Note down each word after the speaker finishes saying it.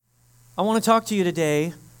I want to talk to you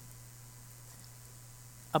today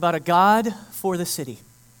about a God for the city.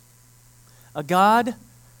 A God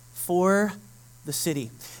for the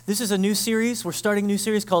city. This is a new series. We're starting a new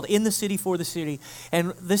series called In the City for the City.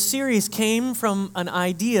 And this series came from an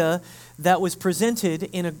idea that was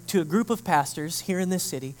presented to a group of pastors here in this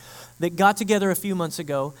city that got together a few months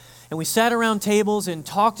ago. And we sat around tables and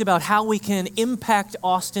talked about how we can impact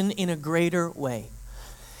Austin in a greater way.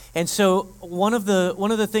 And so one of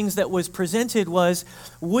the things that was presented was,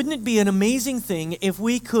 wouldn't it be an amazing thing if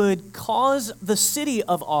we could cause the city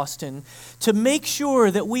of Austin to make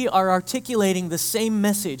sure that we are articulating the same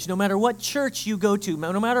message, no matter what church you go to,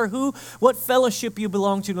 no matter what fellowship you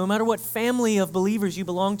belong to, no matter what family of believers you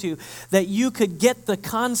belong to, that you could get the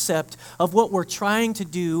concept of what we're trying to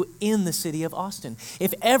do in the city of Austin.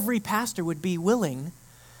 If every pastor would be willing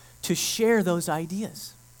to share those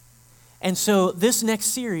ideas. And so this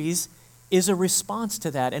next series is a response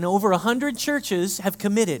to that. And over 100 churches have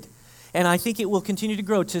committed, and I think it will continue to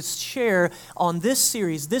grow, to share on this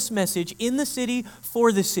series, this message, in the city,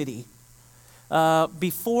 for the city,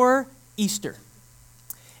 before Easter.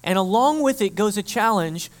 And along with it goes a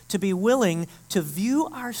challenge to be willing to view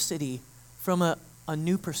our city from a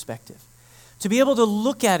new perspective, to be able to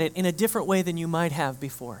look at it in a different way than you might have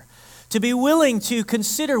before. To be willing to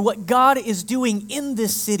consider what God is doing in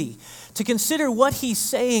this city, to consider what He's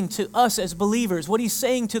saying to us as believers, what He's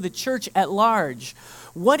saying to the church at large.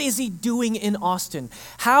 What is He doing in Austin?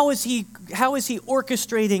 How is He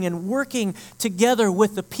orchestrating and working together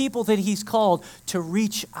with the people that He's called to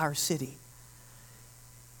reach our city?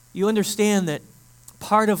 You understand that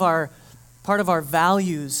part of our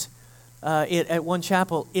values at One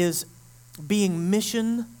Chapel is being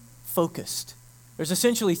mission focused. There's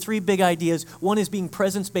essentially three big ideas. One is being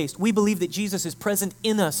presence-based. We believe that Jesus is present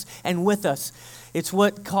in us and with us. It's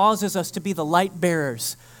what causes us to be the light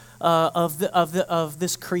bearers of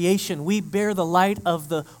this creation. We bear the light of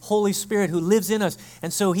the Holy Spirit who lives in us,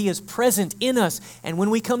 and so He is present in us. And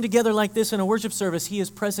when we come together like this in a worship service, He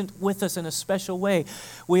is present with us in a special way.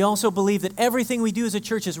 We also believe that everything we do as a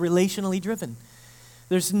church is relationally driven.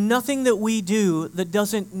 There's nothing that we do that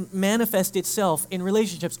doesn't manifest itself in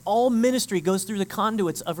relationships. All ministry goes through the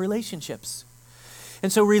conduits of relationships.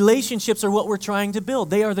 And so relationships are what we're trying to build.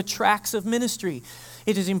 They are the tracks of ministry.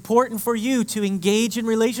 It is important for you to engage in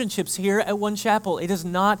relationships here at One Chapel. It is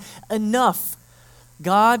not enough.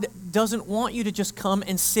 God doesn't want you to just come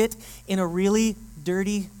and sit in a really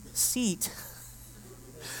dirty seat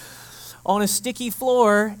on a sticky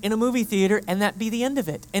floor in a movie theater and that be the end of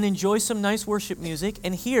it, and enjoy some nice worship music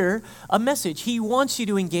and hear a message. He wants you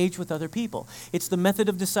to engage with other people. It's the method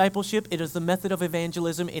of discipleship. It is the method of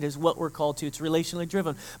evangelism. It is what we're called to. It's relationally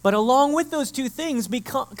driven. But along with those two things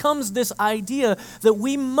comes this idea that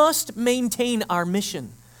we must maintain our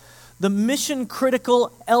mission, the mission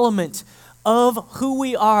critical element of who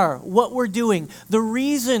we are, what we're doing. The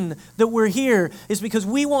reason that we're here is because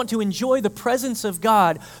we want to enjoy the presence of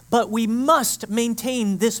God, but we must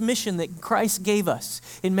maintain this mission that Christ gave us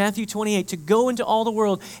in Matthew 28, to go into all the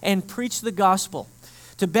world and preach the gospel,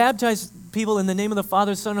 to baptize people in the name of the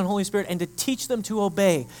Father, Son, and Holy Spirit, and to teach them to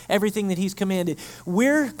obey everything that He's commanded.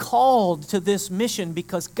 We're called to this mission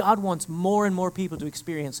because God wants more and more people to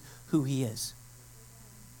experience who He is.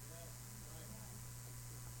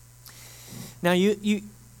 Now, you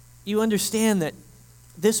understand that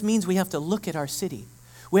this means we have to look at our city.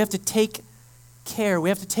 We have to take care. We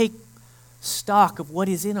have to take stock of what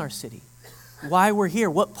is in our city, why we're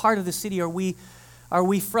here, what part of the city are we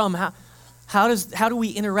from, how do we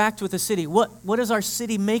interact with the city, what does our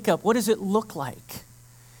city make up, what does it look like?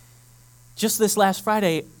 Just this last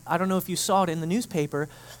Friday, I don't know if you saw it in the newspaper,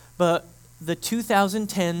 but the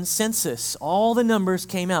 2010 census, all the numbers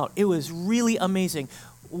came out. It was really amazing.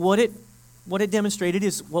 What it demonstrated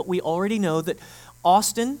is what we already know, that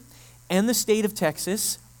Austin and the state of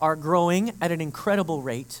Texas are growing at an incredible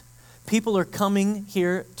rate. People are coming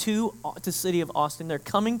here to the city of Austin. They're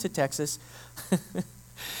coming to Texas.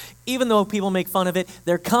 Even though people make fun of it,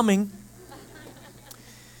 they're coming.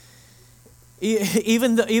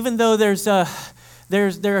 Even though there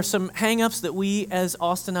are some hang-ups that we as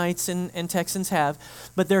Austinites and Texans have,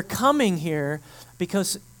 but they're coming here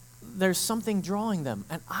because there's something drawing them.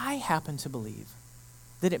 And I happen to believe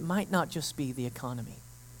that it might not just be the economy.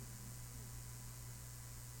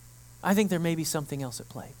 I think there may be something else at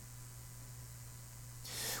play.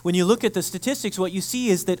 When you look at the statistics, what you see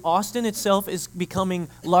is that Austin itself is becoming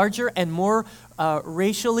larger and more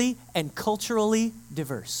racially and culturally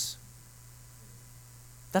diverse.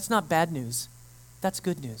 That's not bad news. That's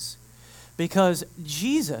good news. Because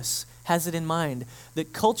Jesus has it in mind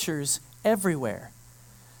that cultures everywhere,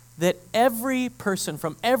 that every person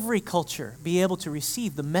from every culture be able to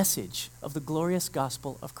receive the message of the glorious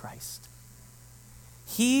gospel of Christ.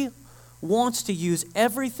 He wants to use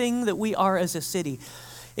everything that we are as a city.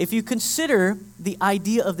 If you consider the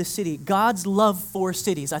idea of the city, God's love for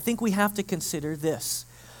cities, I think we have to consider this.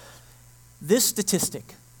 This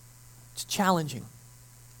statistic, it's challenging.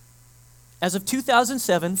 As of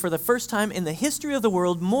 2007, for the first time in the history of the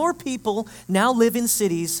world, more people now live in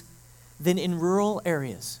cities than in rural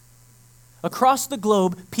areas. Across the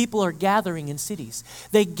globe, people are gathering in cities.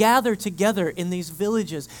 They gather together in these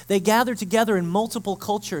villages. They gather together in multiple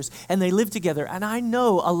cultures, and they live together. And I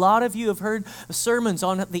know a lot of you have heard sermons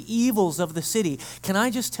on the evils of the city. Can I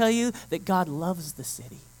just tell you that God loves the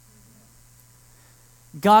city?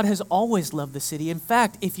 God has always loved the city. In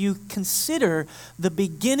fact, if you consider the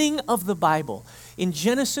beginning of the Bible, in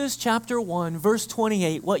Genesis chapter 1, verse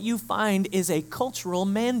 28, what you find is a cultural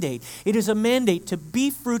mandate. It is a mandate to be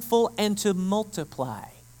fruitful and to multiply.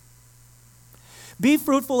 Be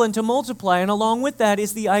fruitful and to multiply, and along with that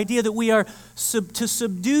is the idea that we are to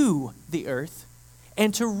subdue the earth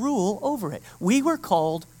and to rule over it. We were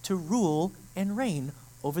called to rule and reign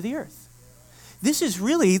over the earth. This is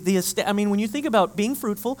really when you think about being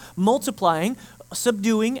fruitful, multiplying,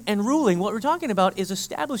 subduing, and ruling, what we're talking about is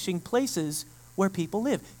establishing places where people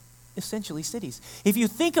live, essentially cities. If you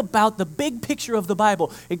think about the big picture of the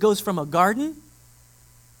Bible, it goes from a garden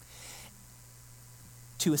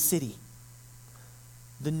to a city,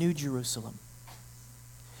 the New Jerusalem.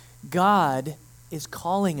 God is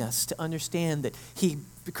calling us to understand that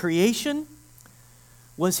creation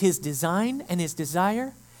was His design and His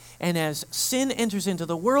desire. And as sin enters into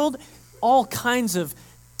the world, all kinds of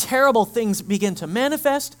terrible things begin to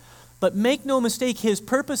manifest. But make no mistake, His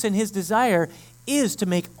purpose and His desire is to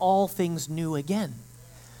make all things new again.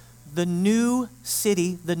 The new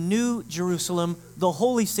city, the new Jerusalem, the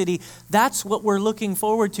holy city, that's what we're looking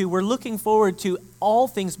forward to. We're looking forward to all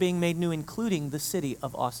things being made new, including the city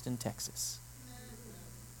of Austin, Texas.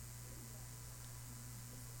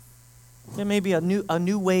 It may be a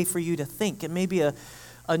new way for you to think. It may be a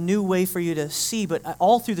new way for you to see, but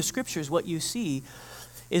all through the scriptures, what you see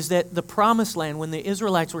is that the promised land, when the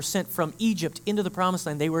Israelites were sent from Egypt into the promised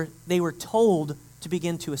land, they were told to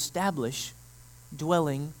begin to establish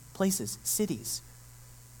dwelling places, cities.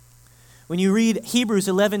 When you read Hebrews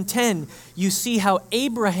 11:10, you see how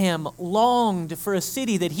Abraham longed for a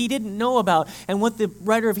city that he didn't know about. And what the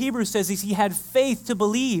writer of Hebrews says is he had faith to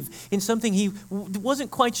believe in something he wasn't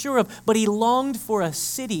quite sure of, but he longed for a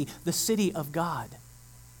city, the city of God.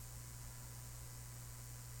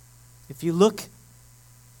 If you look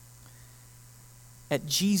at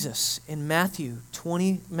Jesus in Matthew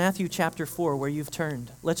chapter 4, where you've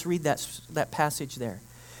turned, let's read that passage there.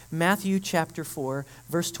 Matthew chapter 4,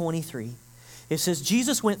 verse 23. It says,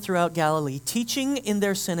 Jesus went throughout Galilee, teaching in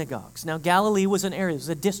their synagogues. Now, Galilee was an area, it was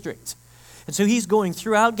a district. And so he's going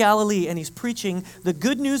throughout Galilee and he's preaching the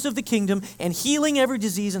good news of the kingdom and healing every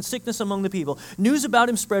disease and sickness among the people. News about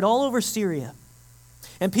him spread all over Syria.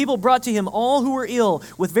 And people brought to him all who were ill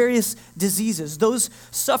with various diseases, those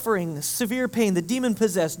suffering severe pain, the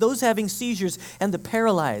demon-possessed, those having seizures, and the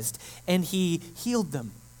paralyzed. And he healed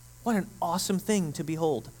them. What an awesome thing to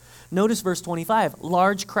behold. Notice verse 25.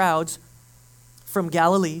 Large crowds from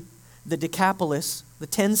Galilee, the Decapolis, the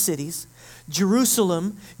 10 cities,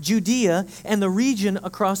 Jerusalem, Judea, and the region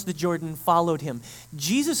across the Jordan followed him.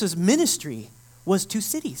 Jesus' ministry was to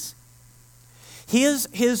cities. His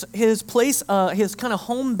place, his kind of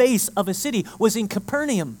home base of a city was in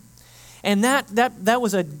Capernaum. And that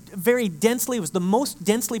was it was the most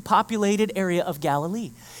densely populated area of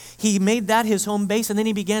Galilee. He made that his home base, and then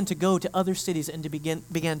he began to go to other cities and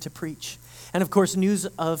began to preach. And of course, news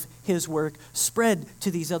of his work spread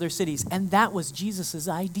to these other cities. And that was Jesus'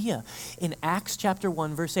 idea. In Acts chapter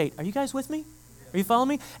 1, verse 8. Are you guys with me? Are you following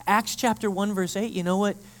me? Acts chapter 1, verse 8. You know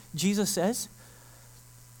what Jesus says?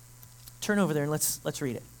 Turn over there and let's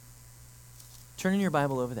read it. Turn in your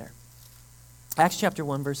Bible over there. Acts chapter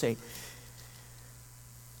 1, verse 8.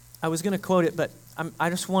 I was going to quote it, but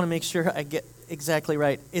I just want to make sure I get exactly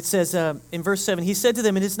right. It says in verse 7, he said to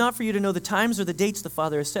them, "It is not for you to know the times or the dates the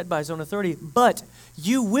Father has set by his own authority, but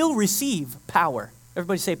you will receive power."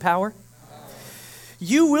 Everybody say power. Power.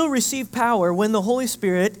 You will receive power when the Holy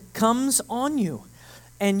Spirit comes on you.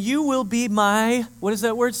 And you will be my, what does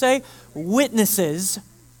that word say? Witnesses.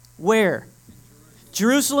 Where?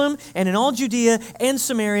 Jerusalem, and in all Judea and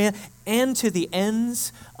Samaria and to the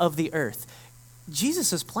ends of the earth.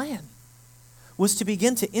 Jesus' plan was to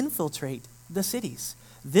begin to infiltrate the cities.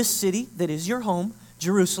 This city that is your home,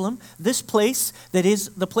 Jerusalem, this place that is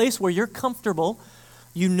the place where you're comfortable,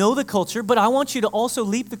 You know the culture, but I want you to also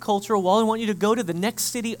leap the cultural wall. I want you to go to the next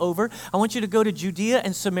city over. I want you to go to Judea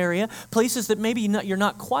and Samaria, places that maybe you're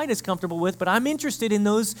not quite as comfortable with, but I'm interested in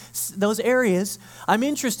those areas. I'm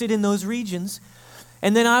interested in those regions.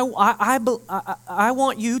 And then I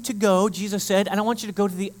want you to go, Jesus said, and I want you to go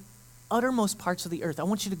to the uttermost parts of the earth. I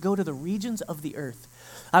want you to go to the regions of the earth.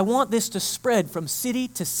 I want this to spread from city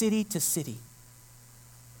to city to city.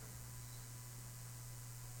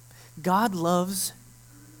 God loves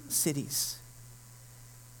cities.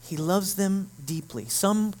 He loves them deeply.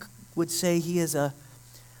 Some would say he is a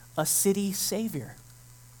city savior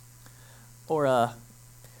or a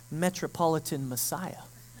metropolitan Messiah.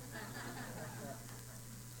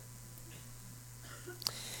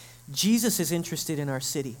 Jesus is interested in our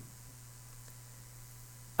city.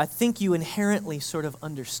 I think you inherently sort of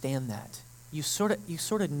understand that. You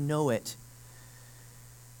sort of know it.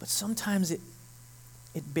 But sometimes it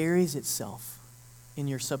buries itself in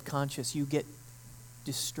your subconscious. You get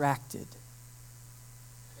distracted.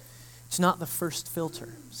 It's not the first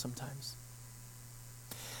filter sometimes.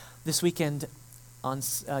 This weekend,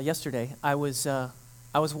 yesterday, I was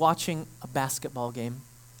watching a basketball game.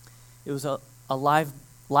 It was a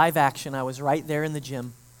live action. I was right there in the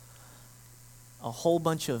gym. A whole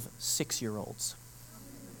bunch of 6-year-olds.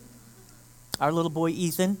 Our little boy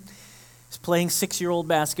Ethan is playing 6-year-old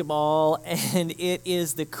basketball, and it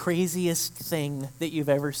is the craziest thing that you've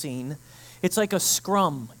ever seen. It's like a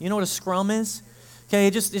scrum. You know what a scrum is? Okay,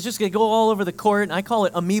 it's just going to go all over the court, and I call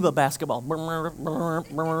it amoeba basketball.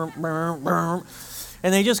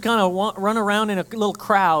 And they just kind of run around in a little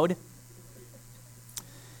crowd.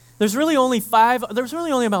 There's really only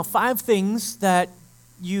about 5 things that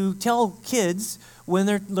you tell kids when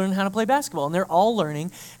they're learning how to play basketball, and they're all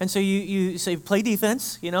learning. And so you say, play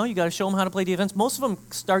defense, you got to show them how to play defense. Most of them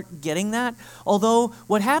start getting that, although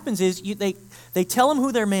what happens is they tell them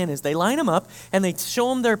who their man is. They line them up, and they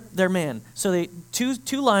show them their man. So they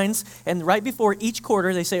two lines, and right before each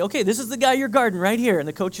quarter, they say, okay, this is the guy you're guarding right here. And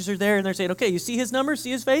the coaches are there, and they're saying, okay, you see his number,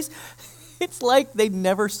 see his face? It's like they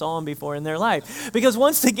never saw him before in their life. Because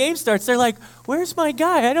once the game starts, they're like, where's my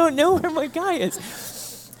guy? I don't know where my guy is.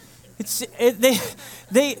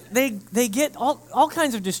 They get all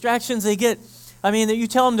kinds of distractions. You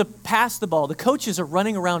tell them to pass the ball. The coaches are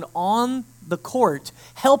running around on the court,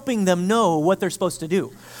 helping them know what they're supposed to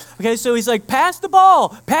do. Okay, so he's like, pass the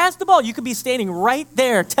ball. You could be standing right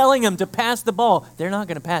there telling them to pass the ball. They're not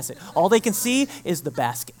going to pass it. All they can see is the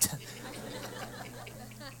basket.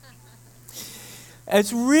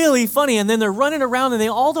 It's really funny, and then they're running around, and they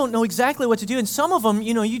all don't know exactly what to do. And some of them,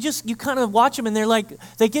 you kind of watch them, and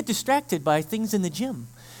they get distracted by things in the gym,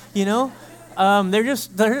 They're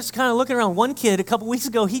just kind of looking around. One kid a couple weeks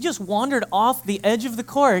ago, he just wandered off the edge of the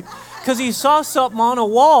court because he saw something on a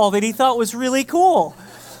wall that he thought was really cool.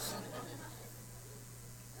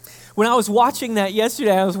 When I was watching that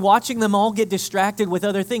yesterday, I was watching them all get distracted with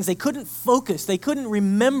other things. They couldn't focus. They couldn't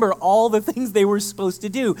remember all the things they were supposed to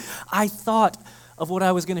do. I thought of what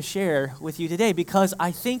I was going to share with you today, because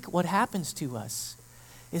I think what happens to us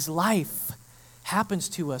is life happens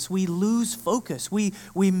to us. We lose focus. We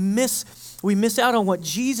miss out on what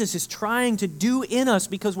Jesus is trying to do in us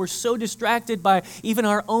because we're so distracted by even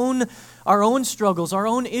our own struggles, our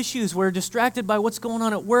own issues. We're distracted by what's going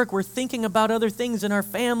on at work. We're thinking about other things in our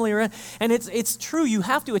family. And it's true, you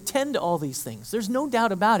have to attend to all these things. There's no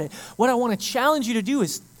doubt about it. What I want to challenge you to do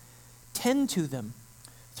is tend to them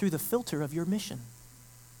through the filter of your mission.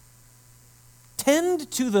 Tend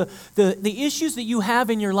to the issues that you have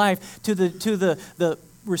in your life, to the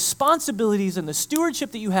responsibilities and the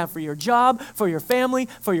stewardship that you have for your job, for your family,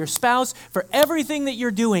 for your spouse, for everything that you're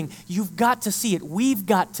doing. You've got to see it. We've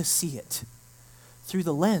got to see it through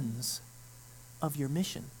the lens of your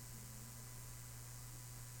mission.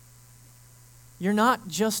 You're not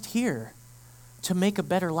just here to make a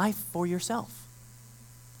better life for yourself.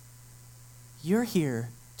 You're here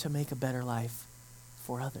to make a better life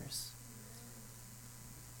for others.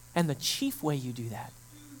 And the chief way you do that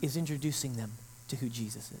is introducing them to who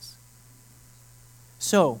Jesus is.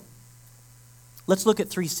 So, let's look at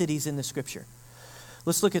 3 cities in the Scripture.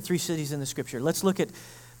 Let's look at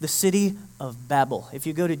the city of Babel. If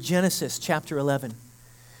you go to Genesis chapter 11,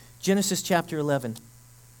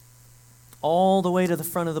 all the way to the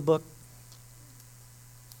front of the book,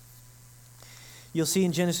 you'll see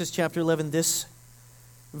in Genesis chapter 11 this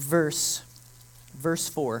verse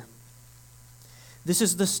 4. This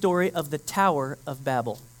is the story of the Tower of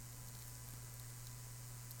Babel.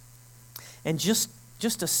 And just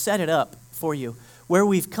to set it up for you, where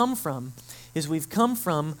we've come from is we've come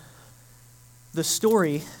from the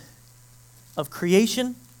story of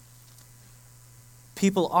creation,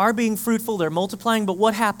 People are being fruitful, they're multiplying, but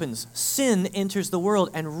what happens? Sin enters the world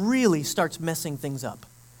and really starts messing things up.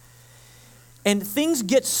 And things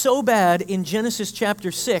get so bad in Genesis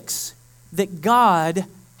chapter 6 that God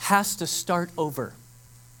has to start over.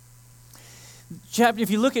 If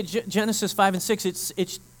you look at Genesis 5 and 6,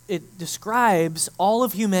 it describes all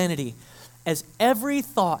of humanity as every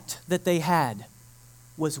thought that they had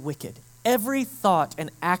was wicked. Every thought and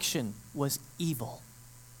action was evil.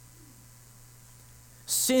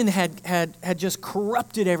 Sin had just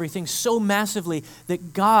corrupted everything so massively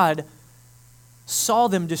that God saw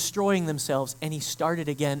them destroying themselves, and he started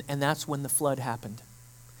again, and that's when the flood happened.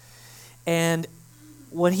 And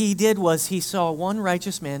what he did was he saw one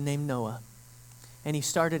righteous man named Noah, and he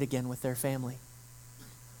started again with their family.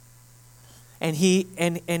 And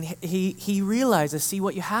he realizes, see,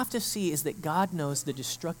 what you have to see is that God knows the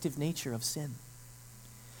destructive nature of sin.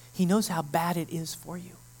 He knows how bad it is for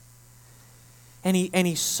you. And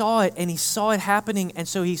he saw it happening, and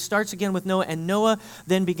so he starts again with Noah, and Noah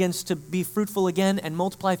then begins to be fruitful again and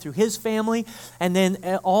multiply through his family, and then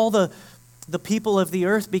all the people of the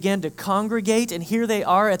earth began to congregate, and here they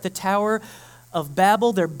are at the Tower of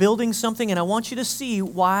Babel. They're building something, and I want you to see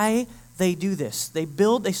why they do this. They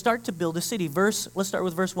start to build a city. Let's start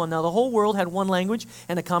with verse 1. Now the whole world had one language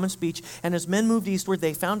and a common speech, and as men moved eastward,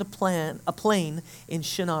 they found a plain in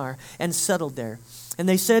Shinar and settled there. And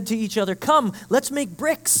they said to each other, "Come, let's make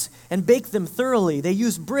bricks and bake them thoroughly." They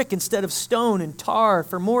used brick instead of stone and tar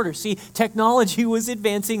for mortar. See, technology was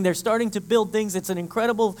advancing. They're starting to build things. It's an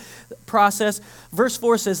incredible process. Verse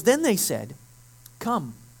 4 says, "Then they said,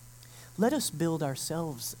 'Come, let us build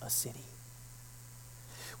ourselves a city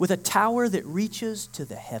with a tower that reaches to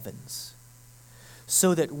the heavens,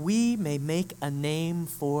 so that we may make a name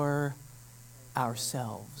for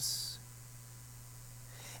ourselves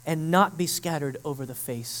and not be scattered over the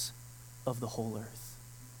face of the whole earth.'"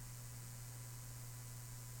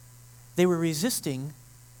 They were resisting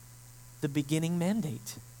the beginning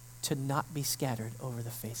mandate to not be scattered over the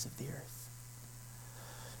face of the earth.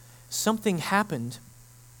 Something happened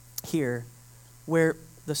here where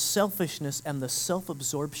the selfishness and the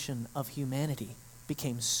self-absorption of humanity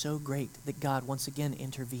became so great that God once again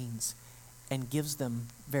intervenes and gives them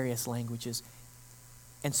various languages,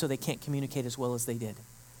 and so they can't communicate as well as they did.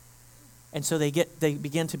 And so they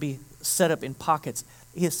begin to be set up in pockets.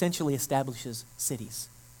 He essentially establishes cities.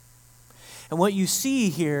 And what you see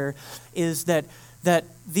here is that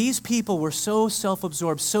these people were so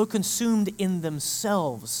self-absorbed, so consumed in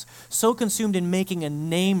themselves, so consumed in making a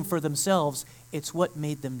name for themselves, it's what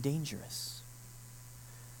made them dangerous.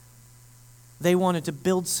 They wanted to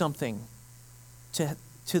build something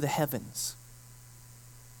to the heavens.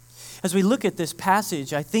 As we look at this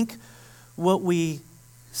passage, I think what we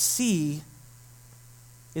see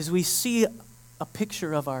is we see a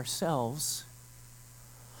picture of ourselves.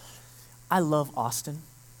 I love Austin.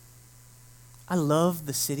 I love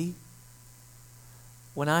the city.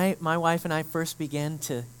 When my wife and I first began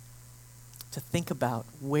to think about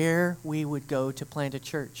where we would go to plant a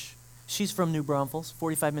church. She's from New Braunfels,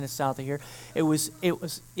 45 minutes south of here.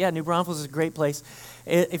 New Braunfels is a great place.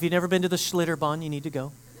 If you've never been to the Schlitterbahn, you need to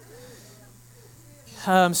go.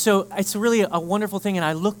 So it's really a wonderful thing,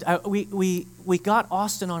 and we got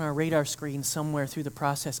Austin on our radar screen somewhere through the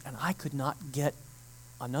process, and I could not get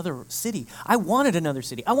another city. I wanted another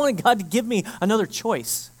city. I wanted God to give me another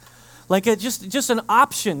choice, like just an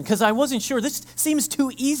option, because I wasn't sure. This seems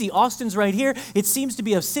too easy. Austin's right here. It seems to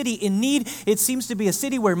be a city in need. It seems to be a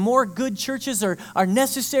city where more good churches are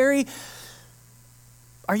necessary.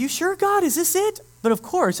 Are you sure, God? Is this it? But of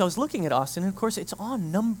course, I was looking at Austin, and of course, it's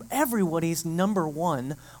on everybody's number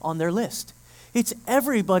one on their list. It's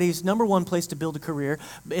everybody's number one place to build a career.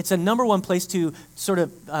 It's a number one place to sort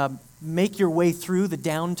of make your way through the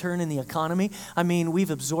downturn in the economy. I mean,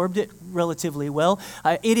 we've absorbed it relatively well.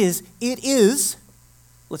 It is,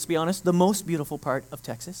 let's be honest, the most beautiful part of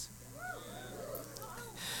Texas.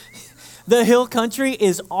 The hill country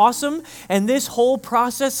is awesome, and this whole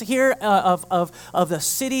process here of the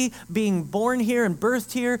city being born here and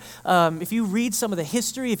birthed here, if you read some of the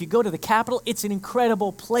history, if you go to the Capitol, it's an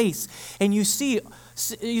incredible place. And you see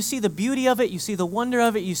the beauty of it, you see the wonder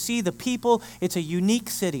of it, you see the people. It's a unique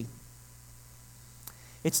city.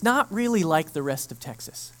 It's not really like the rest of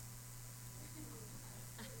Texas.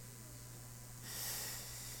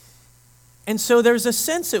 And so there's a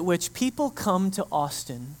sense at which people come to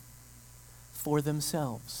Austin for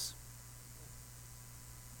themselves.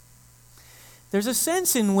 There's a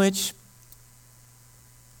sense in which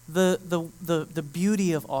the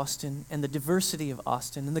beauty of Austin and the diversity of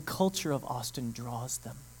Austin and the culture of Austin draws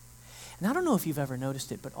them. And I don't know if you've ever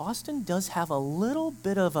noticed it, but Austin does have a little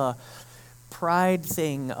bit of a pride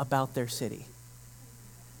thing about their city.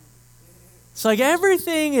 It's like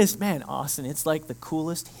everything is, man, Austin, it's like the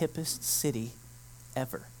coolest, hippest city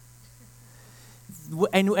ever.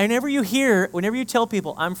 And whenever you tell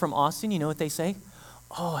people, I'm from Austin, you know what they say?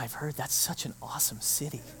 Oh, I've heard that's such an awesome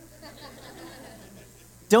city.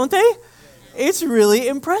 Don't they? It's really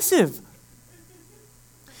impressive.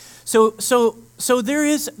 So there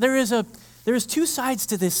is two sides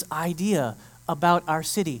to this idea about our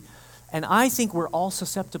city, and I think we're all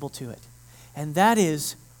susceptible to it. And that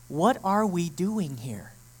is, what are we doing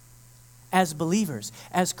here? As believers,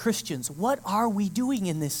 as Christians, what are we doing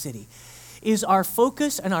in this city? Is our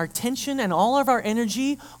focus and our attention and all of our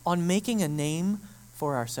energy on making a name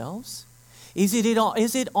for ourselves? Is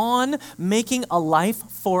it on making a life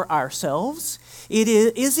for ourselves?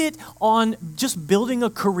 Is it on just building a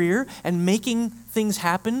career and making things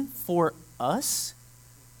happen for us?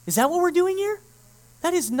 Is that what we're doing here?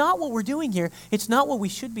 That is not what we're doing here. It's not what we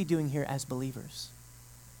should be doing here as believers.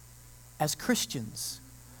 As Christians,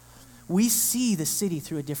 we see the city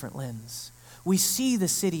through a different lens. We see the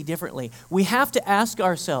city differently. We have to ask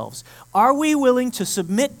ourselves, are we willing to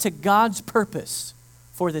submit to God's purpose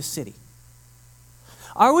for this city?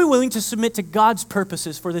 Are we willing to submit to God's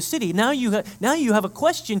purposes for the city? Now you have a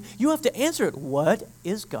question. You have to answer it. What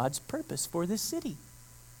is God's purpose for this city?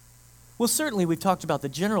 Well, certainly we've talked about the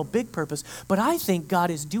general big purpose, but I think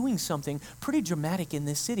God is doing something pretty dramatic in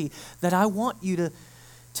this city that I want you to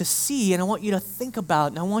see, and I want you to think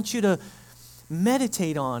about, and I want you to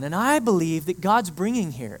meditate on. And I believe that God's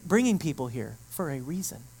bringing people here for a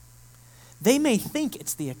reason. They may think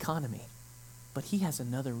it's the economy, but He has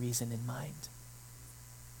another reason in mind.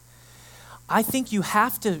 I think you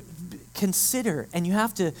have to consider, and you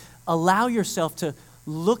have to allow yourself to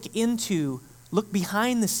look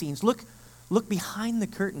behind the scenes, look behind the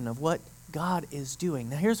curtain of what God is doing.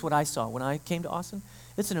 Now, here's what I saw when I came to Austin.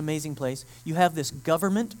 It's an amazing place. You have this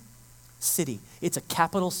government city. It's a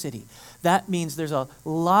capital city. That means there's a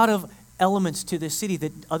lot of elements to this city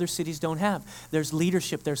that other cities don't have. There's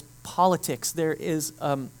leadership, there's politics, there is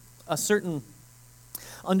a certain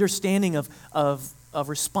understanding of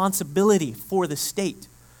responsibility for the state.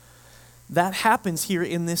 That happens here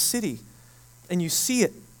in this city. And you see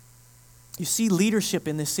it. You see leadership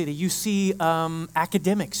in this city. You see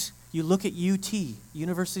academics. You look at UT,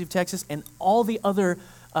 University of Texas, and all the other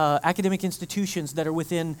academic institutions that are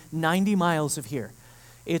within 90 miles of here.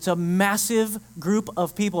 It's a massive group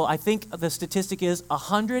of people. I think the statistic is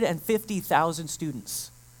 150,000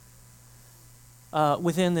 students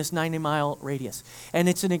within this 90-mile radius. And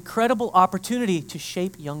it's an incredible opportunity to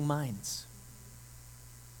shape young minds.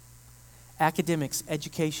 Academics,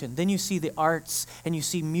 education. Then you see the arts, and you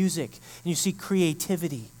see music, and you see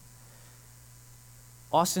creativity.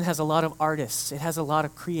 Austin has a lot of artists. It has a lot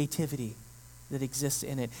of creativity that exists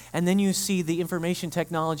in it. And then you see the information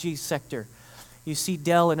technology sector. You see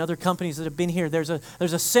Dell and other companies that have been here. There's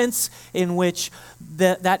a sense in which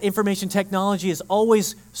that information technology is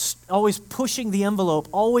always pushing the envelope,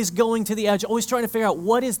 always going to the edge, always trying to figure out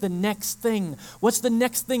what is the next thing. What's the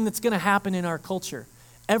next thing that's going to happen in our culture?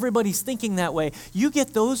 Everybody's thinking that way. You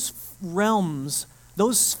get those realms,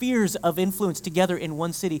 those spheres of influence together in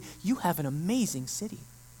one city, you have an amazing city.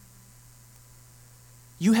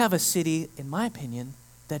 You have a city, in my opinion,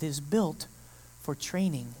 that is built for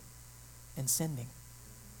training and sending.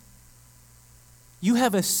 You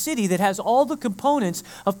have a city that has all the components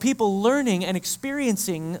of people learning and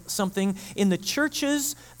experiencing something in the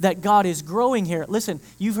churches that God is growing here. Listen,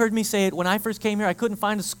 you've heard me say it. When I first came here, I couldn't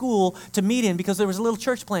find a school to meet in because there was a little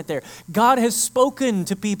church plant there. God has spoken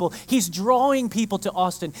to people. He's drawing people to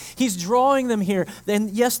Austin. He's drawing them here.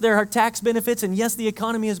 And yes, there are tax benefits, and yes, the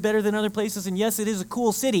economy is better than other places, and yes, it is a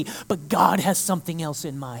cool city, but God has something else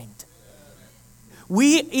in mind.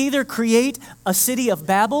 We either create a city of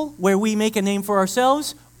Babel where we make a name for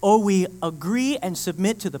ourselves, or we agree and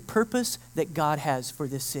submit to the purpose that God has for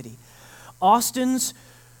this city. Austin's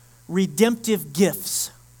redemptive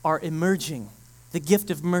gifts are emerging. The gift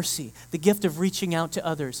of mercy, the gift of reaching out to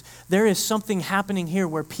others. There is something happening here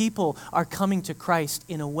where people are coming to Christ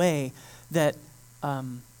in a way that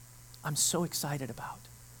I'm so excited about.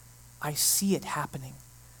 I see it happening.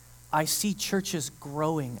 I see churches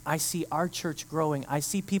growing. I see our church growing. I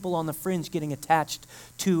see people on the fringe getting attached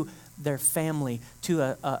to their family, to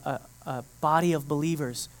a body of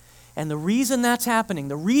believers. And the reason that's happening,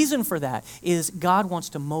 the reason for that is God wants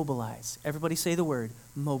to mobilize. Everybody say the word,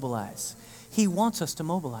 mobilize. He wants us to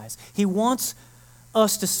mobilize. He wants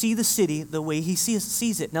us to see the city the way He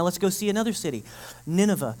sees it. Now let's go see another city,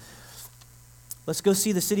 Nineveh. Let's go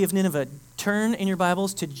see the city of Nineveh. Turn in your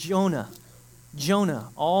Bibles to Jonah. Jonah,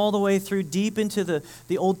 all the way through deep into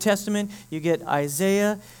the Old Testament. You get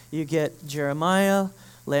Isaiah, you get Jeremiah,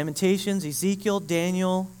 Lamentations, Ezekiel,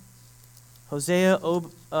 Daniel, Hosea,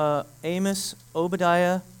 Amos,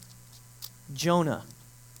 Obadiah, Jonah.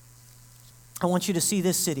 I want you to see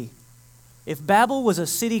this city. If Babel was a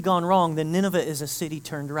city gone wrong, then Nineveh is a city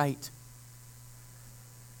turned right.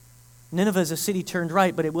 Nineveh is a city turned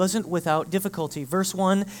right, but it wasn't without difficulty. Verse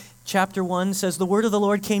 1, chapter 1 says, the word of the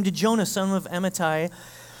Lord came to Jonah, son of Amittai.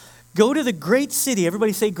 Go to the great city.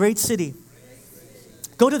 Everybody say great city.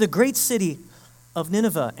 Go to the great city of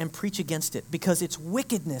Nineveh and preach against it, because its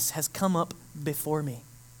wickedness has come up before me.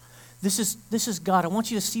 This is God. I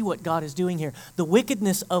want you to see what God is doing here. The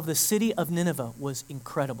wickedness of the city of Nineveh was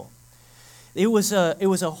incredible. It was a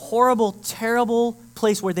horrible, terrible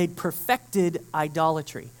place where they'd perfected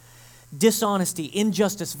idolatry, dishonesty,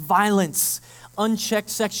 injustice, violence, unchecked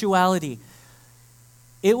sexuality.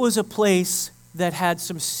 It was a place that had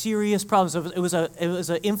some serious problems. It was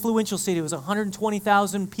an influential city. It was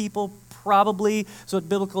 120,000 people, probably, so what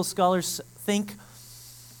biblical scholars think.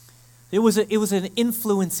 It was an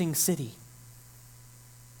influencing city.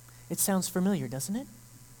 It sounds familiar, doesn't it?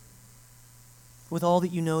 With all that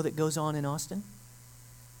you know that goes on in Austin.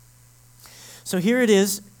 So here it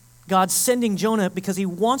is, God's sending Jonah because he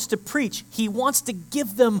wants to preach. He wants to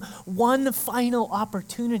give them one final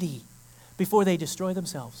opportunity before they destroy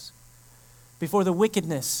themselves, before the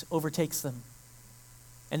wickedness overtakes them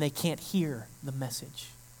and they can't hear the message.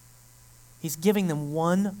 He's giving them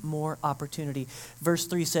one more opportunity. Verse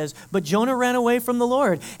 3 says, but Jonah ran away from the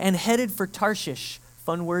Lord and headed for Tarshish.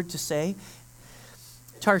 Fun word to say.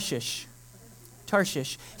 Tarshish.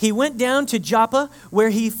 He went down to Joppa, where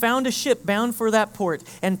he found a ship bound for that port.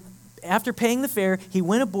 And after paying the fare, he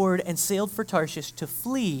went aboard and sailed for Tarshish to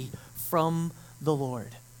flee from the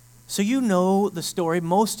Lord. So you know the story.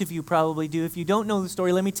 Most of you probably do. If you don't know the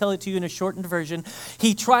story, let me tell it to you in a shortened version.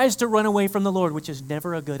 He tries to run away from the Lord, which is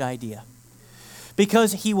never a good idea,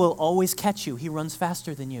 because he will always catch you. He runs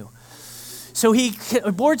faster than you. So he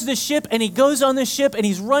boards the ship and he goes on this ship and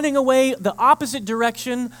he's running away the opposite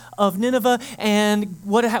direction of Nineveh. And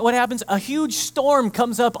what happens? A huge storm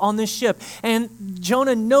comes up on this ship. And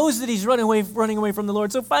Jonah knows that he's running away from the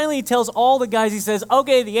Lord. So finally he tells all the guys, he says,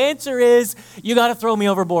 okay, the answer is you got to throw me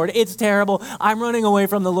overboard. It's terrible. I'm running away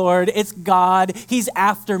from the Lord. It's God. He's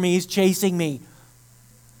after me. He's chasing me.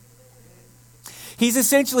 He's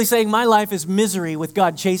essentially saying my life is misery with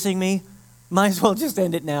God chasing me. Might as well just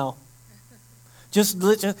end it now. It's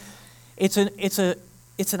an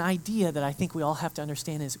idea that I think we all have to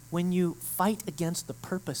understand is when you fight against the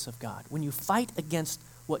purpose of God, when you fight against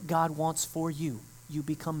what God wants for you, you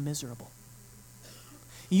become miserable.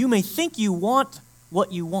 You may think you want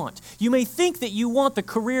what you want. You may think that you want the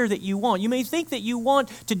career that you want. You may think that you want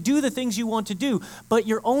to do the things you want to do, but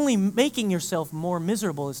you're only making yourself more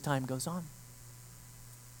miserable as time goes on.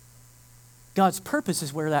 God's purpose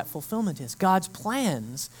is where that fulfillment is. God's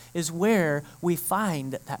plans is where we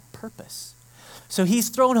find that purpose. So he's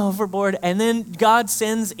thrown overboard, and then God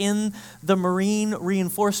sends in the marine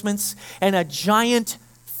reinforcements and a giant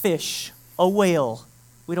fish, a whale.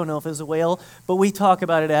 We don't know if it was a whale, but we talk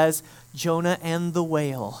about it as Jonah and the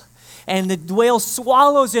whale. And the whale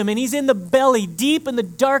swallows him, and he's in the belly, deep in the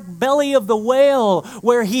dark belly of the whale,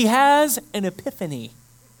 where he has an epiphany.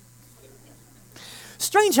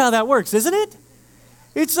 Strange how that works, isn't it?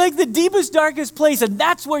 It's like the deepest, darkest place, and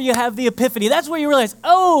that's where you have the epiphany. That's where you realize,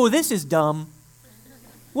 oh, this is dumb.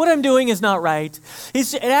 What I'm doing is not right.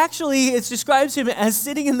 It describes him as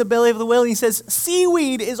sitting in the belly of the whale, and he says,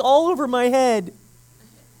 seaweed is all over my head.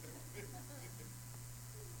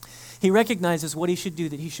 He recognizes what he should do,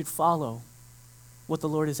 that he should follow what the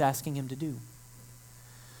Lord is asking him to do.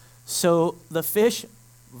 So the fish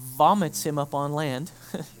vomits him up on land.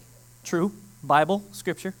 True. Bible,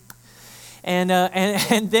 scripture. And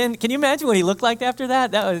then, can you imagine what he looked like after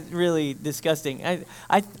that? That was really disgusting.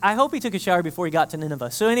 I hope he took a shower before he got to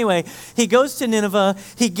Nineveh. So anyway, he goes to Nineveh,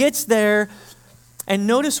 he gets there, and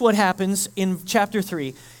notice what happens in chapter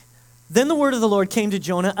 3. Then the word of the Lord came to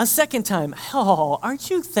Jonah a second time. Oh,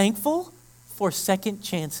 aren't you thankful for second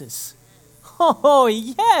chances? Oh,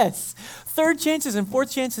 yes. Third chances and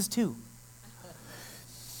fourth chances too.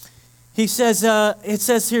 He says, it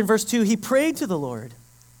says here in verse 2, he prayed to the Lord.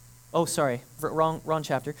 Oh, sorry, wrong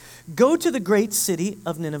chapter. Go to the great city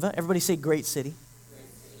of Nineveh. Everybody say great city.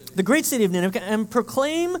 The great city of Nineveh, and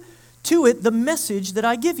proclaim to it the message that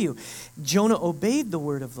I give you. Jonah obeyed the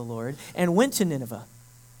word of the Lord and went to Nineveh.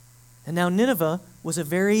 And now Nineveh was a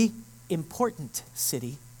very important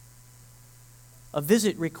city. A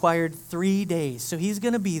visit required 3 days. So he's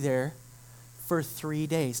going to be there for 3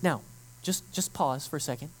 days. Now, just pause for a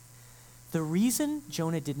second. The reason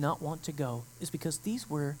Jonah did not want to go is because these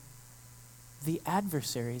were the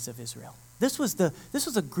adversaries of Israel. This was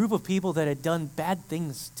a group of people that had done bad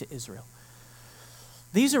things to Israel.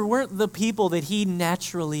 These weren't the people that he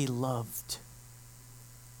naturally loved.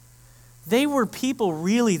 They were people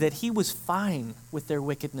really that he was fine with their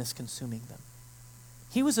wickedness consuming them.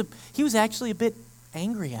 He was actually a bit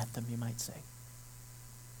angry at them, you might say.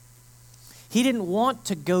 He didn't want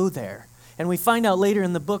to go there. And we find out later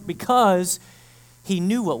in the book because he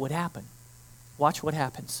knew what would happen. Watch what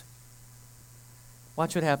happens.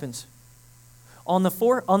 Watch what happens. On the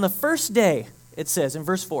first day, it says in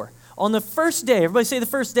verse 4, on the first day, everybody say the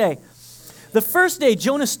first day. The first day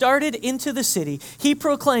Jonah started into the city, he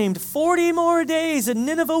proclaimed, 40 more days and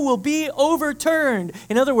Nineveh will be overturned.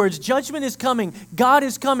 In other words, judgment is coming. God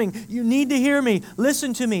is coming. You need to hear me.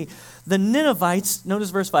 Listen to me. The Ninevites, notice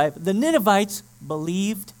verse 5, the Ninevites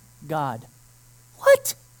believed God.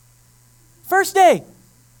 What? First day.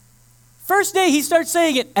 First day he starts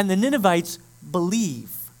saying it, and the Ninevites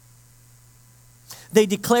believe. They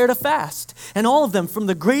declared a fast, and all of them, from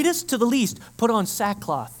the greatest to the least, put on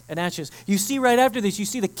sackcloth and ashes. You see right after this, you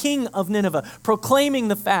see the king of Nineveh proclaiming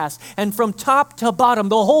the fast, and from top to bottom,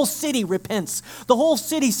 the whole city repents. The whole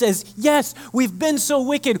city says, yes, we've been so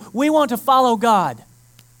wicked, we want to follow God.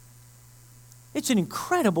 It's an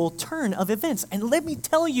incredible turn of events, and let me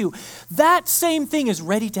tell you, that same thing is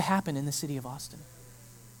ready to happen in the city of Austin.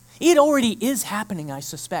 It already is happening, I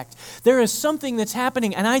suspect. There is something that's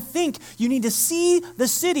happening, and I think you need to see the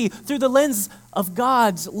city through the lens of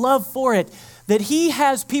God's love for it, that He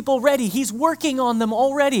has people ready. He's working on them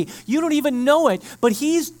already. You don't even know it, but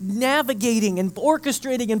He's navigating and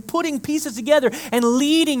orchestrating and putting pieces together and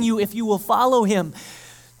leading you, if you will follow Him,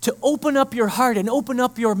 to open up your heart and open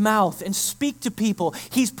up your mouth and speak to people.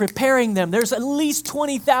 He's preparing them. There's at least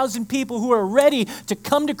 20,000 people who are ready to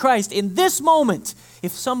come to Christ in this moment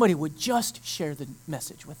if somebody would just share the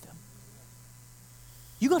message with them.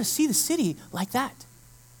 You got to see the city like that.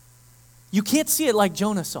 You can't see it like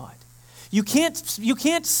Jonah saw it. You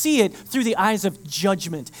can't see it through the eyes of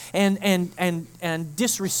judgment and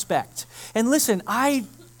disrespect. And listen, I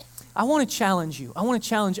want to challenge you. I want to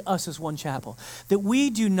challenge us as One Chapel that we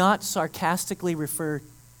do not sarcastically refer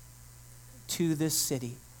to this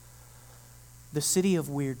city, the city of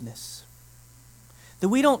weirdness. That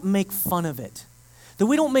we don't make fun of it. That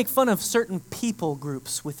we don't make fun of certain people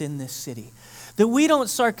groups within this city. That we don't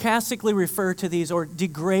sarcastically refer to these or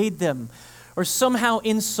degrade them or somehow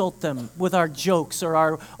insult them with our jokes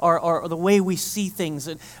or the way we see things.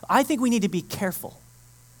 And I think we need to be careful.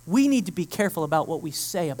 We need to be careful about what we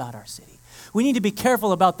say about our city. We need to be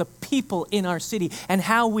careful about the people in our city and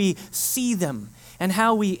how we see them and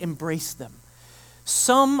how we embrace them.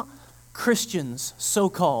 Some Christians,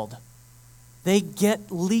 so-called, they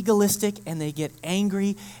get legalistic and they get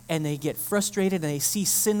angry and they get frustrated and they see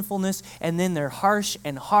sinfulness and then they're harsh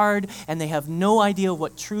and hard and they have no idea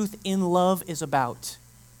what truth in love is about.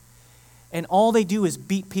 And all they do is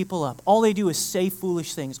beat people up. All they do is say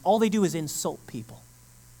foolish things. All they do is insult people.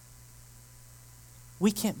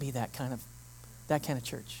 We can't be that kind of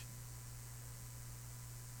church.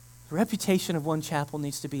 The reputation of One Chapel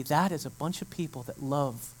needs to be that is a bunch of people that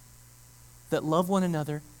love one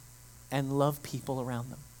another and love people around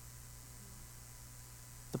them.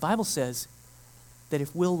 The Bible says that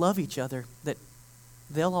if we'll love each other, that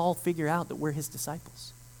they'll all figure out that we're His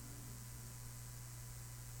disciples.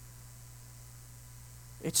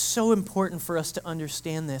 It's so important for us to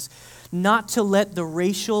understand this, not to let the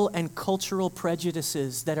racial and cultural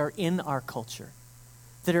prejudices that are in our culture,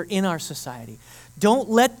 that are in our society, don't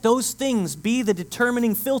let those things be the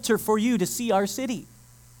determining filter for you to see our city.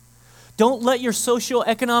 Don't let your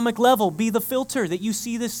socioeconomic level be the filter that you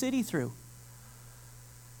see this city through.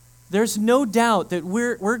 There's no doubt that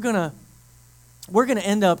we're gonna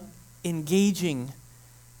end up engaging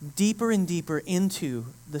deeper and deeper into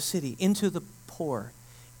the city, into the poor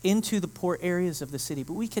areas of the city.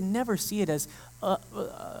 But we can never see it as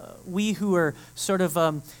we who are sort of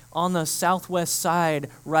on the southwest side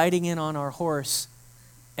riding in on our horse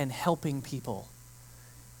and helping people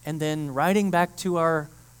and then riding back to our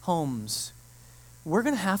homes. We're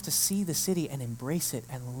going to have to see the city and embrace it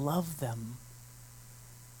and love them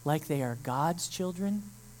like they are God's children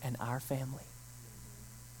and our family.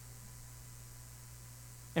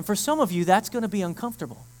 And for some of you, that's going to be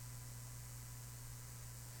uncomfortable.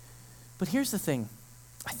 But here's the thing.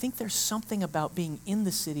 I think there's something about being in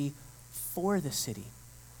the city for the city,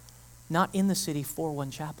 not in the city for One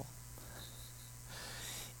Chapel.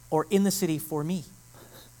 or in the city for me.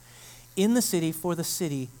 In the city for the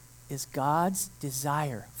city is God's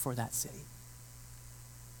desire for that city.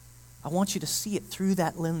 I want you to see it through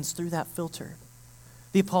that lens, through that filter.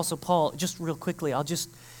 The Apostle Paul, just real quickly, I'll just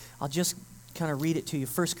kind of read it to you.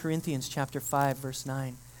 1 Corinthians chapter 5, verse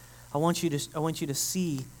 9. I want you to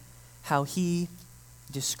see how he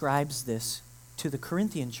describes this to the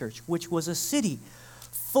Corinthian church, which was a city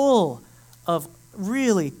full of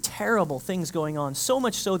really terrible things going on, so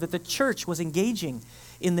much so that the church was engaging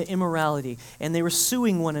in the immorality, and they were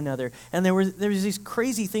suing one another, and there was these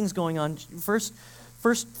crazy things going on.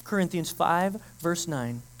 First Corinthians 5, verse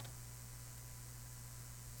 9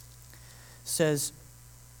 says,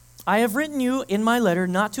 I have written you in my letter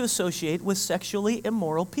not to associate with sexually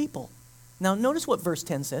immoral people. Now, notice what verse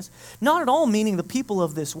 10 says. Not at all meaning the people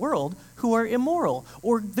of this world who are immoral,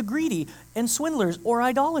 or the greedy, and swindlers, or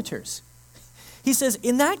idolaters. He says,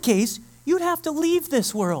 in that case, you'd have to leave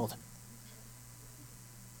this world.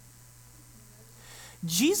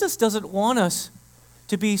 Jesus doesn't want us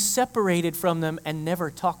to be separated from them and never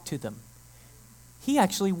talk to them. He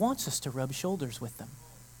actually wants us to rub shoulders with them.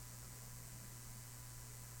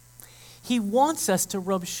 He wants us to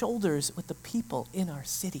rub shoulders with the people in our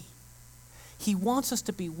city. He wants us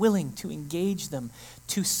to be willing to engage them,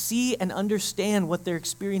 to see and understand what they're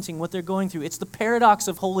experiencing, what they're going through. It's the paradox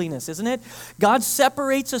of holiness, isn't it? God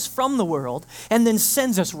separates us from the world and then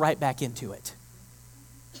sends us right back into it.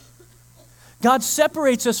 God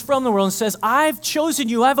separates us from the world and says, I've chosen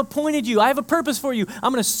you, I've appointed you, I have a purpose for you.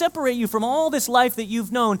 I'm going to separate you from all this life that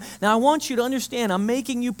you've known. Now I want you to understand, I'm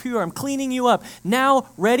making you pure, I'm cleaning you up. Now,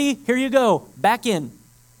 ready? Here you go. Back in.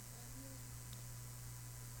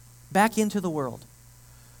 Back into the world.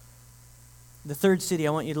 The third city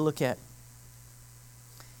I want you to look at.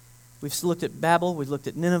 We've looked at Babel, we've looked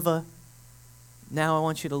at Nineveh. Now I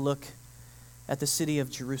want you to look at the city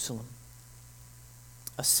of Jerusalem.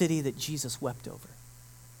 A city that Jesus wept over.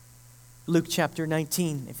 Luke chapter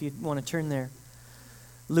 19, if you want to turn there.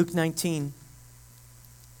 Luke 19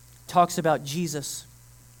 talks about Jesus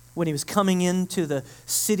when he was coming into the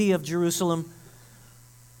city of Jerusalem.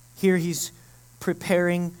 Here he's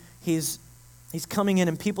preparing. He's coming in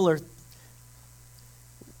and people are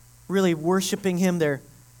really worshiping him. They're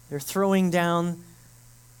throwing down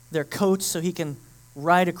their coats so he can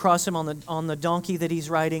ride across him on the donkey that he's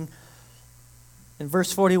riding. And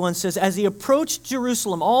verse 41 says, as he approached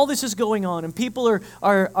Jerusalem, all this is going on, and people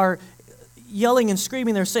are yelling and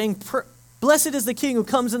screaming. They're saying, blessed is the King who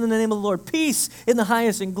comes in the name of the Lord. Peace in the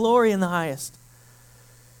highest and glory in the highest.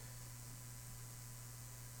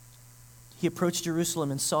 He approached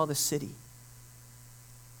Jerusalem and saw the city.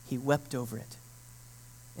 He wept over it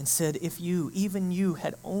and said, if you, even you,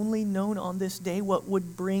 had only known on this day what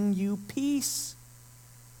would bring you peace.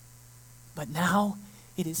 But now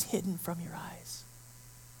it is hidden from your eyes.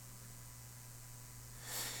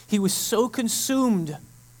 He was so consumed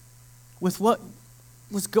with what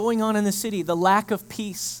was going on in the city, the lack of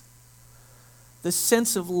peace, the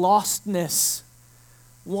sense of lostness,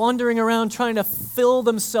 wandering around trying to fill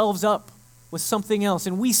themselves up with something else.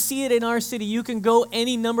 And we see it in our city. You can go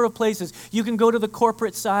any number of places. You can go to the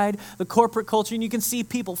corporate side, the corporate culture, and you can see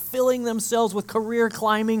people filling themselves with career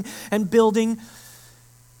climbing and building.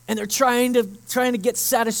 And they're trying to get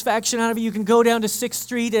satisfaction out of it. You can go down to 6th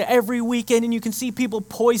Street every weekend and you can see people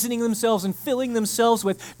poisoning themselves and filling themselves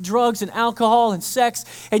with drugs and alcohol and sex.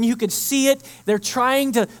 And you can see it.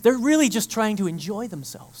 They're really just trying to enjoy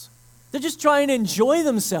themselves. They're just trying to enjoy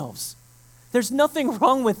themselves. There's nothing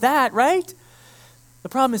wrong with that, right? The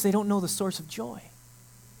problem is they don't know the source of joy.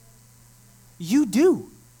 You do.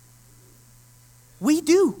 We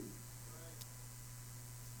do.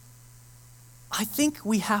 I think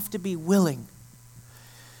we have to be willing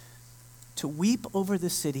to weep over the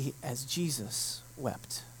city as Jesus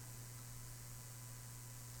wept.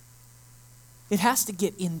 It has to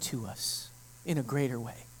get into us in a greater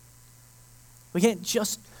way. We can't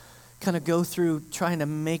just kind of go through trying to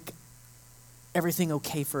make everything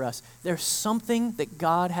okay for us. There's something that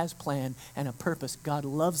God has planned and a purpose. God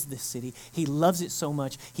loves this city. He loves it so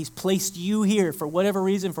much. He's placed you here for whatever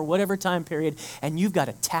reason, for whatever time period, and you've got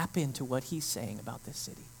to tap into what he's saying about this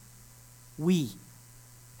city. We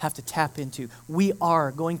have to tap into. We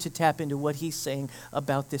are going to tap into what he's saying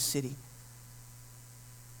about this city.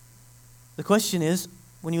 The question is,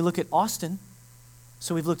 when you look at Austin,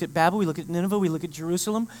 so we've looked at Babel, we look at Nineveh, we look at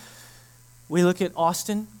Jerusalem, we look at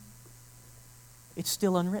Austin, it's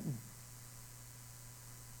still unwritten.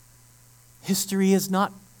 History has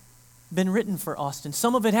not been written for Austin.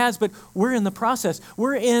 Some of it has, but we're in the process.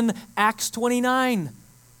 We're in Acts 29.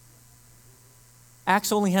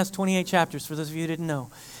 Acts only has 28 chapters, for those of you who didn't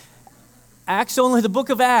know. Acts only, the book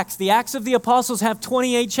of Acts, the Acts of the Apostles have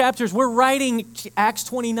 28 chapters. We're writing Acts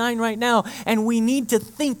 29 right now, and we need to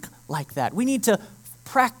think like that. We need to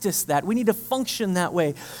practice that. We need to function that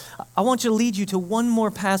way. I want to lead you to one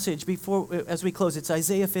more passage as we close. It's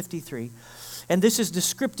Isaiah 53. And this is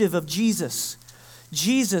descriptive of Jesus.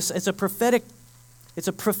 Jesus is it's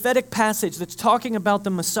a prophetic passage that's talking about the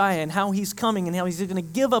Messiah and how he's coming and how he's going to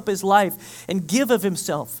give up his life and give of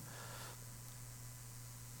himself.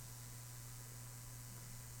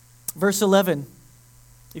 Verse 11,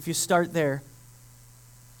 if you start there.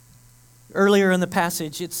 Earlier in the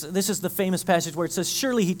passage, this is the famous passage where it says,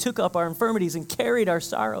 "Surely he took up our infirmities and carried our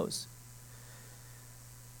sorrows.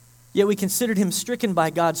 Yet we considered him stricken by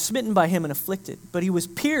God, smitten by him and afflicted. But he was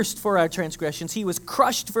pierced for our transgressions. He was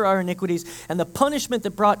crushed for our iniquities. And the punishment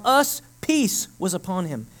that brought us peace was upon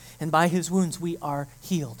him. And by his wounds we are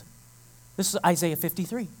healed." This is Isaiah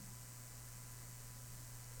 53.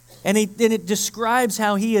 And it describes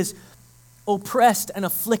how he is oppressed and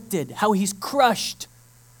afflicted, how he's crushed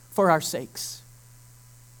for our sakes.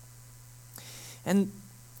 And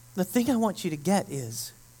the thing I want you to get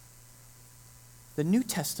is the New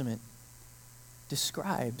Testament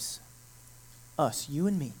describes us, you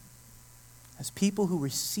and me, as people who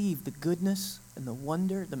receive the goodness and the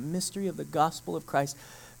wonder, the mystery of the gospel of Christ,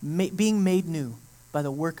 being made new by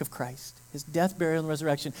the work of Christ, his death, burial, and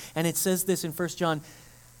resurrection. And it says this in 1 John,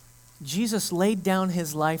 Jesus laid down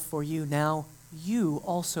his life for you. Now you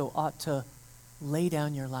also ought to lay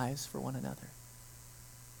down your lives for one another.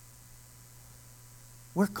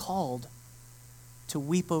 We're called to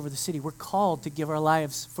weep over the city. We're called to give our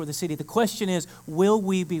lives for the city. The question is, will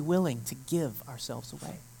we be willing to give ourselves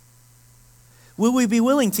away? Will we be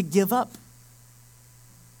willing to give up?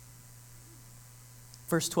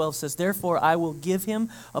 Verse 12 says, "Therefore I will give him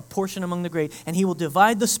a portion among the great, and he will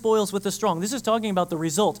divide the spoils with the strong." This is talking about the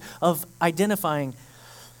result of identifying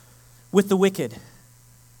with the wicked.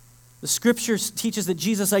 The scripture teaches that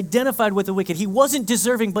Jesus identified with the wicked. He wasn't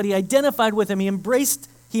deserving, but he identified with him. He embraced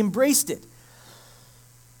it. It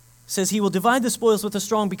says he will divide the spoils with the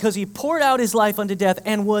strong because he poured out his life unto death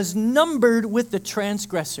and was numbered with the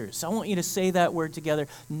transgressors. I want you to say that word together.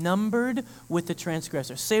 Numbered with the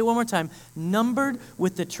transgressors. Say it one more time. Numbered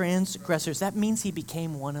with the transgressors. That means he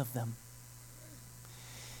became one of them.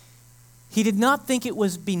 He did not think it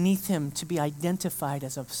was beneath him to be identified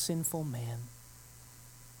as a sinful man.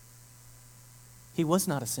 He was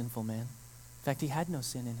not a sinful man. In fact, he had no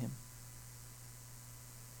sin in him.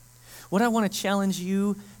 What I want to challenge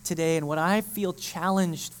you today, and what I feel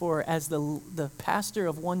challenged for as the pastor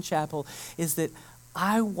of One Chapel, is that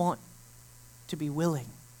I want to be willing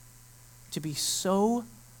to be so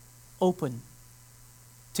open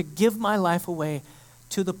to give my life away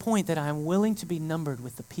to the point that I'm willing to be numbered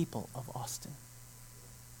with the people of Austin.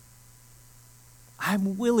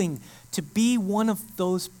 I'm willing to be one of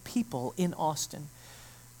those people in Austin,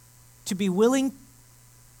 to be willing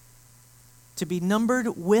to be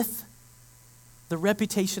numbered with the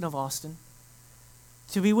reputation of Austin,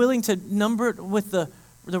 to be willing to number it with the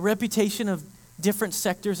reputation of different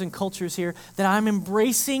sectors and cultures here, that I'm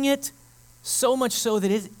embracing it so much so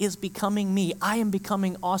that it is becoming me. I am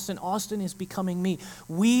becoming Austin. Austin is becoming me.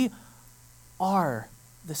 We are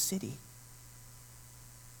the city.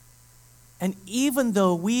 And even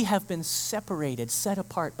though we have been separated, set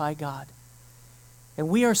apart by God, and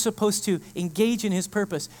we are supposed to engage in his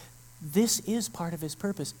purpose, this is part of his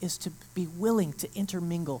purpose, is to be willing to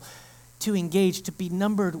intermingle, to engage, to be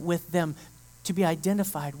numbered with them, to be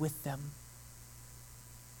identified with them.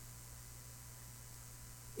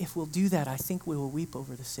 If we'll do that, I think we will weep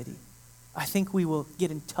over the city. I think we will get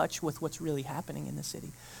in touch with what's really happening in the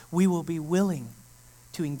city. We will be willing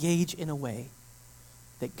to engage in a way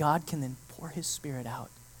that God can then pour his Spirit out,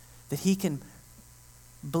 that he can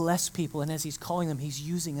bless people, and as he's calling them, he's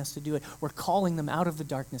using us to do it. We're calling them out of the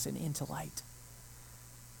darkness and into light.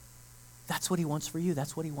 That's what he wants for you.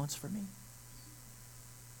 That's what he wants for me.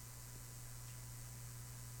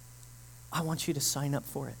 I want you to sign up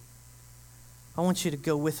for it. I want you to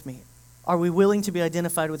go with me. Are we willing to be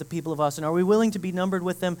identified with the people of Austin? Are we willing to be numbered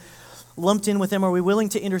with them, lumped in with them? Are we willing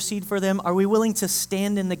to intercede for them? Are we willing to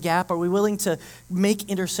stand in the gap? Are we willing to make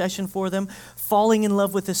intercession for them? Falling in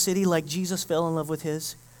love with the city like Jesus fell in love with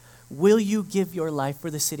his? Will you give your life for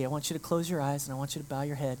the city? I want you to close your eyes and I want you to bow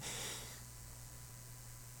your head.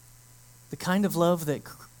 The kind of love that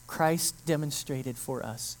Christ demonstrated for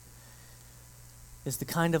us is the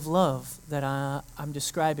kind of love that I'm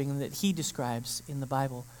describing and that he describes in the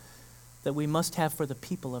Bible that we must have for the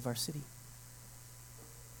people of our city.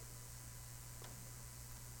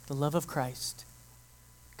 The love of Christ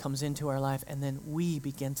comes into our life, and then we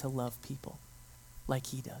begin to love people like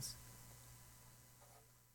he does.